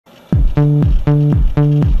Here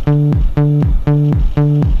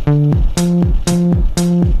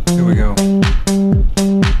we go.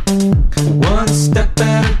 One step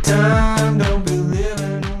at a time, don't be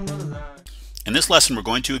living on the line. In this lesson, we're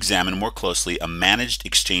going to examine more closely a managed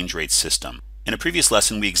exchange rate system. In a previous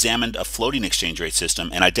lesson, we examined a floating exchange rate system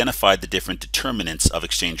and identified the different determinants of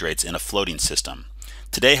exchange rates in a floating system.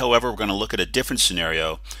 Today, however, we're going to look at a different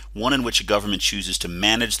scenario, one in which a government chooses to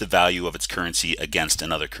manage the value of its currency against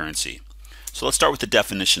another currency. So let's start with the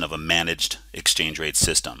definition of a managed exchange rate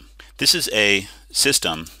system. This is a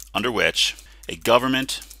system under which a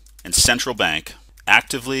government and central bank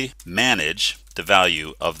actively manage the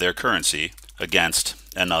value of their currency against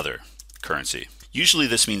another currency. Usually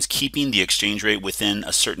this means keeping the exchange rate within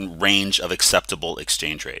a certain range of acceptable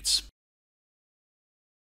exchange rates.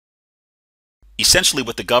 Essentially,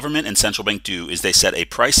 what the government and central bank do is they set a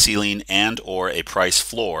price ceiling and/or a price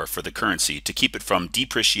floor for the currency to keep it from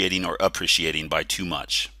depreciating or appreciating by too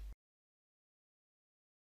much.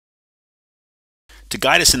 To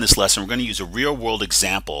guide us in this lesson, we're going to use a real-world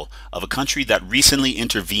example of a country that recently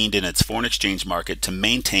intervened in its foreign exchange market to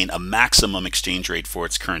maintain a maximum exchange rate for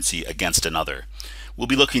its currency against another. We'll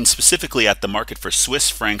be looking specifically at the market for Swiss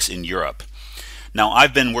francs in Europe. Now,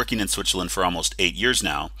 I've been working in Switzerland for almost 8 years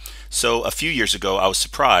now, so a few years ago I was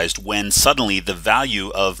surprised when suddenly the value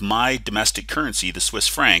of my domestic currency, the Swiss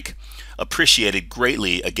franc, appreciated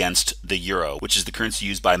greatly against the euro, which is the currency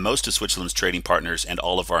used by most of Switzerland's trading partners and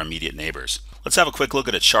all of our immediate neighbors. Let's have a quick look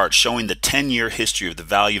at a chart showing the 10-year history of the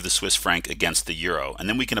value of the Swiss franc against the euro, and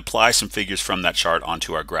then we can apply some figures from that chart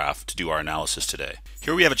onto our graph to do our analysis today.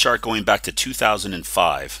 Here we have a chart going back to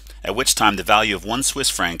 2005, at which time the value of 1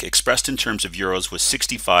 Swiss franc expressed in terms of euros was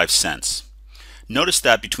 65 cents. Notice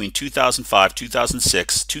that between 2005,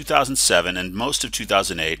 2006, 2007, and most of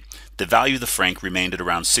 2008, the value of the franc remained at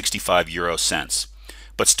around 65 euro cents.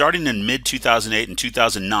 But starting in mid-2008 and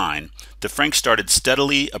 2009, the franc started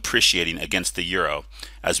steadily appreciating against the euro,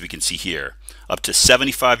 as we can see here, up to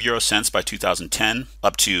 75 euro cents by 2010,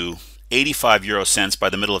 up to 85 euro cents by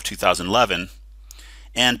the middle of 2011,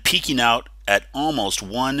 and peaking out at almost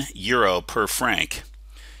 1 euro per franc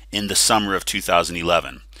in the summer of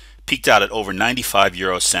 2011. Peaked out at over 95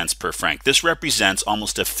 euro cents per franc. This represents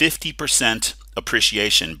almost a 50%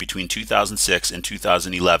 appreciation between 2006 and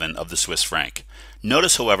 2011 of the Swiss franc.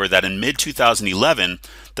 Notice, however, that in mid-2011,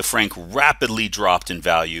 the franc rapidly dropped in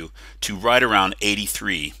value to right around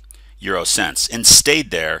 83 euro cents and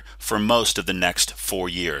stayed there for most of the next 4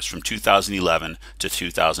 years, from 2011 to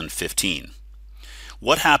 2015.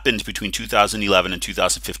 What happened between 2011 and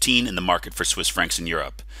 2015 in the market for Swiss francs in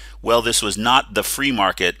Europe? Well, this was not the free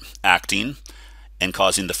market acting and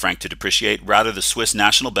causing the franc to depreciate. Rather, the Swiss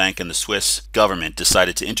National Bank and the Swiss government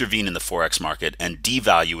decided to intervene in the forex market and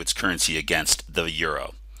devalue its currency against the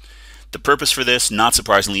euro. The purpose for this, not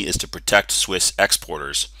surprisingly, is to protect Swiss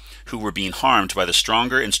exporters who were being harmed by the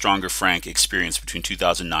stronger and stronger franc experienced between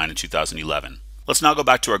 2009 and 2011. Let's now go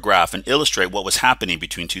back to our graph and illustrate what was happening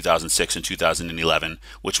between 2006 and 2011,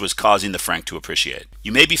 which was causing the franc to appreciate.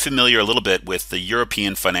 You may be familiar a little bit with the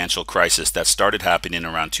European financial crisis that started happening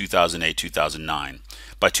around 2008-2009.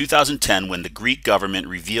 By 2010, when the Greek government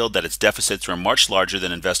revealed that its deficits were much larger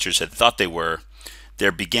than investors had thought they were,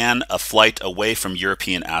 there began a flight away from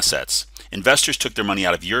European assets. Investors took their money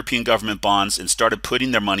out of European government bonds and started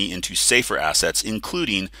putting their money into safer assets,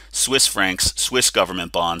 including Swiss francs, Swiss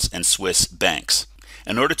government bonds, and Swiss banks.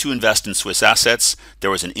 In order to invest in Swiss assets, there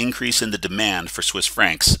was an increase in the demand for Swiss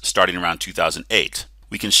francs starting around 2008.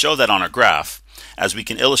 We can show that on our graph, as we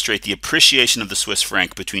can illustrate the appreciation of the Swiss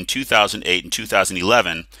franc between 2008 and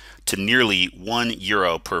 2011 to nearly 1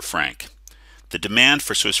 euro per franc. The demand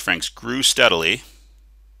for Swiss francs grew steadily.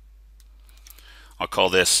 I'll call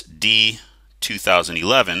this D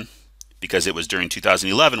 2011 because it was during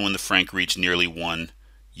 2011 when the franc reached nearly 1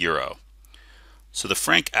 euro. So the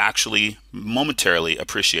franc actually momentarily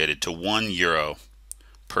appreciated to 1 euro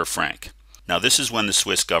per franc. Now this is when the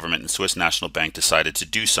Swiss government and Swiss National Bank decided to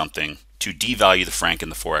do something to devalue the franc in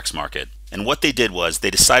the forex market. And what they did was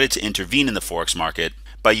they decided to intervene in the forex market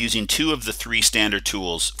by using 2 of the 3 standard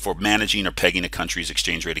tools for managing or pegging a country's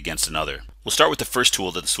exchange rate against another. We'll start with the first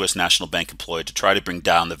tool that the Swiss National Bank employed to try to bring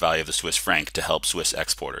down the value of the Swiss franc to help Swiss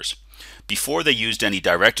exporters. Before they used any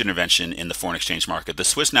direct intervention in the foreign exchange market, the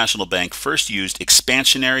Swiss National Bank first used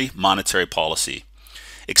expansionary monetary policy.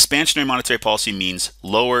 Expansionary monetary policy means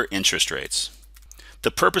lower interest rates. The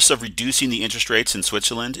purpose of reducing the interest rates in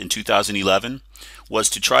Switzerland in 2011 was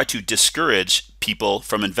to try to discourage people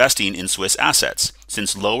from investing in Swiss assets,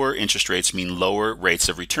 since lower interest rates mean lower rates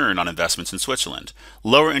of return on investments in Switzerland.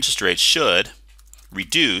 Lower interest rates should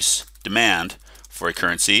reduce demand for a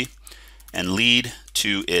currency and lead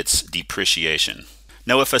to its depreciation.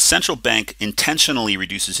 Now, if a central bank intentionally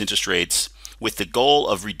reduces interest rates with the goal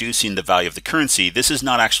of reducing the value of the currency, this is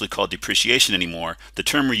not actually called depreciation anymore. The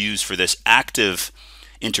term we use for this active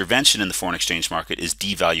intervention in the foreign exchange market is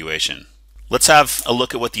devaluation. Let's have a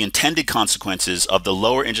look at what the intended consequences of the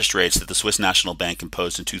lower interest rates that the Swiss National Bank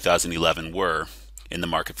imposed in 2011 were in the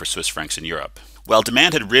market for Swiss francs in Europe. While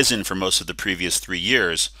demand had risen for most of the previous 3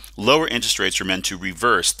 years, lower interest rates were meant to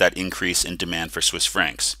reverse that increase in demand for Swiss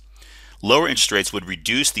francs. Lower interest rates would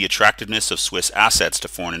reduce the attractiveness of Swiss assets to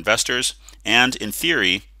foreign investors and, in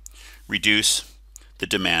theory, reduce the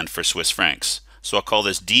demand for Swiss francs. So I'll call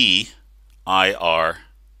this DIR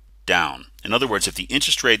down. In other words, if the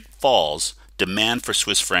interest rate falls, demand for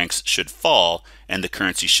Swiss francs should fall and the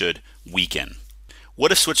currency should weaken.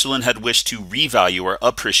 What if Switzerland had wished to revalue or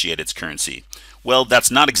appreciate its currency? Well, that's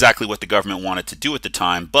not exactly what the government wanted to do at the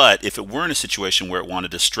time, but if it were in a situation where it wanted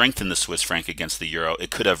to strengthen the Swiss franc against the euro, it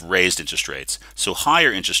could have raised interest rates. So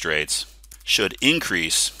higher interest rates should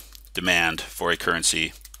increase demand for a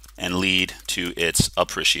currency and lead to its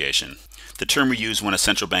appreciation. The term we use when a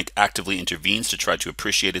central bank actively intervenes to try to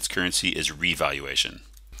appreciate its currency is revaluation.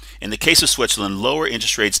 In the case of Switzerland, lower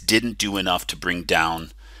interest rates didn't do enough to bring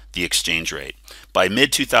down the exchange rate. By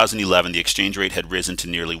mid-2011, the exchange rate had risen to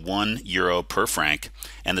nearly €1 per franc,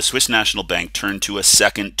 and the Swiss National Bank turned to a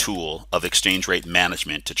second tool of exchange rate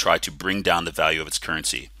management to try to bring down the value of its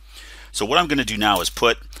currency. So what I'm going to do now is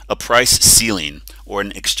put a price ceiling or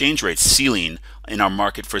an exchange rate ceiling in our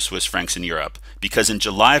market for Swiss francs in Europe, because in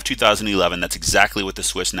July of 2011, that's exactly what the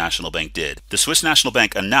Swiss National Bank did. The Swiss National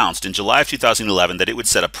Bank announced in July of 2011 that it would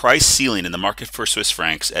set a price ceiling in the market for Swiss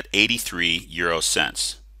francs at 83 euro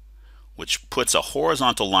cents, which puts a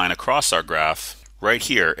horizontal line across our graph right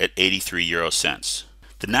here at 83 euro cents.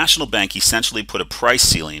 The National Bank essentially put a price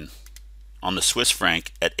ceiling on the Swiss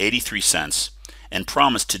franc at 83 cents and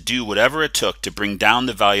promised to do whatever it took to bring down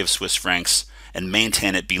the value of Swiss francs and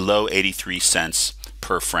maintain it below 83 cents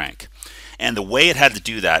per franc. And the way it had to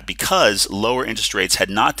do that, because lower interest rates had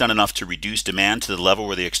not done enough to reduce demand to the level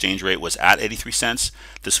where the exchange rate was at 83 cents,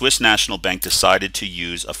 the Swiss National Bank decided to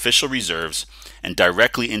use official reserves and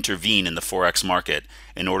directly intervene in the forex market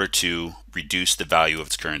in order to reduce the value of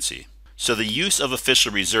its currency. So the use of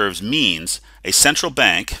official reserves means a central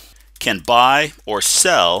bank can buy or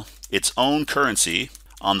sell its own currency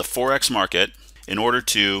on the forex market in order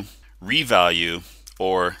to revalue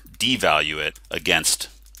or devalue it against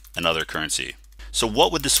another currency. So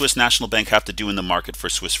what would the Swiss National Bank have to do in the market for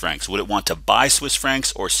Swiss francs? Would it want to buy Swiss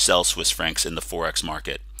francs or sell Swiss francs in the forex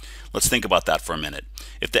market? Let's think about that for a minute.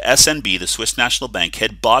 If the SNB, the Swiss National Bank,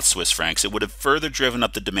 had bought Swiss francs, it would have further driven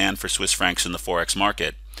up the demand for Swiss francs in the forex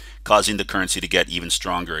market, causing the currency to get even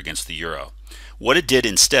stronger against the euro. What it did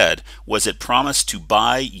instead was it promised to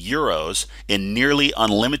buy euros in nearly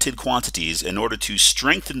unlimited quantities in order to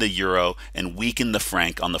strengthen the euro and weaken the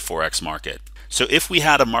franc on the forex market. So if we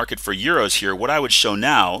had a market for euros here, what I would show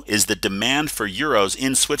now is the demand for euros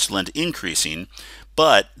in Switzerland increasing,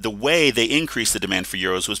 but the way they increased the demand for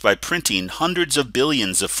euros was by printing hundreds of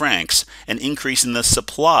billions of francs and increasing the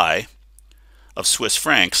supply of Swiss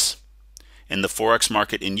francs in the forex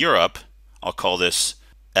market in Europe. I'll call this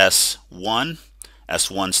S1.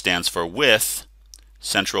 S1 stands for with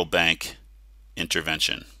central bank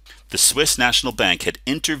intervention. The Swiss National Bank had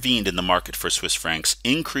intervened in the market for Swiss francs,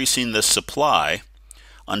 increasing the supply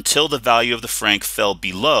until the value of the franc fell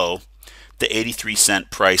below the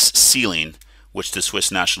 83-cent price ceiling, which the Swiss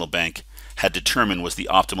National Bank had determined was the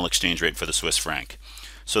optimal exchange rate for the Swiss franc.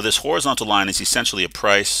 So this horizontal line is essentially a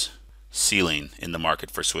price ceiling in the market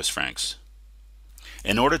for Swiss francs.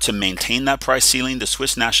 In order to maintain that price ceiling, the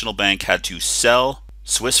Swiss National Bank had to sell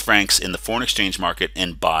Swiss francs in the foreign exchange market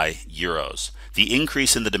and buy euros. The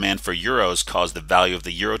increase in the demand for euros caused the value of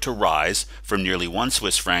the euro to rise from nearly 1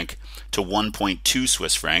 Swiss franc to 1.2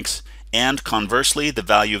 Swiss francs, and conversely, the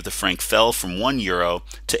value of the franc fell from 1 euro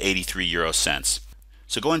to 83 euro cents.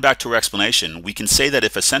 So going back to our explanation, we can say that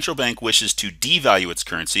if a central bank wishes to devalue its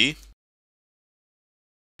currency,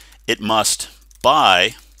 it must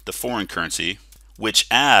buy the foreign currency, which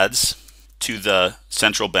adds to the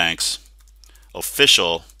central bank's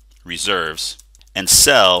official reserves, and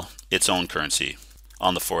sell its own currency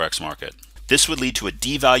on the forex market. This would lead to a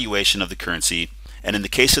devaluation of the currency, and in the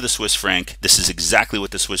case of the Swiss franc, this is exactly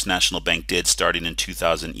what the Swiss National Bank did starting in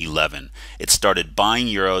 2011. It started buying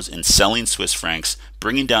euros and selling Swiss francs,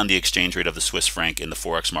 bringing down the exchange rate of the Swiss franc in the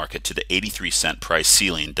forex market to the 83-cent price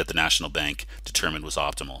ceiling that the National Bank determined was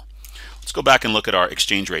optimal. Let's go back and look at our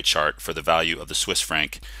exchange rate chart for the value of the Swiss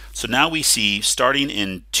franc. So now we see, starting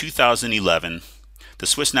in 2011, the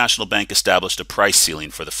Swiss National Bank established a price ceiling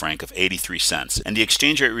for the franc of 83 cents, and the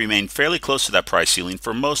exchange rate remained fairly close to that price ceiling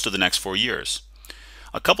for most of the next 4 years.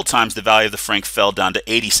 A couple times the value of the franc fell down to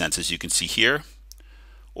 80 cents, as you can see here,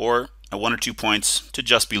 or at 1 or 2 points to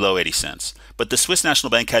just below 80 cents. But the Swiss National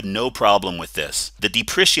Bank had no problem with this. The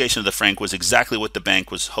depreciation of the franc was exactly what the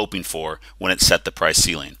bank was hoping for when it set the price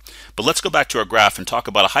ceiling. But let's go back to our graph and talk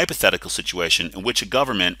about a hypothetical situation in which a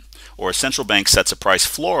government or a central bank sets a price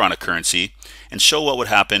floor on a currency and show what would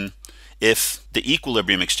happen if the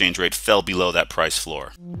equilibrium exchange rate fell below that price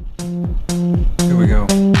floor. Here we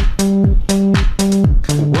go.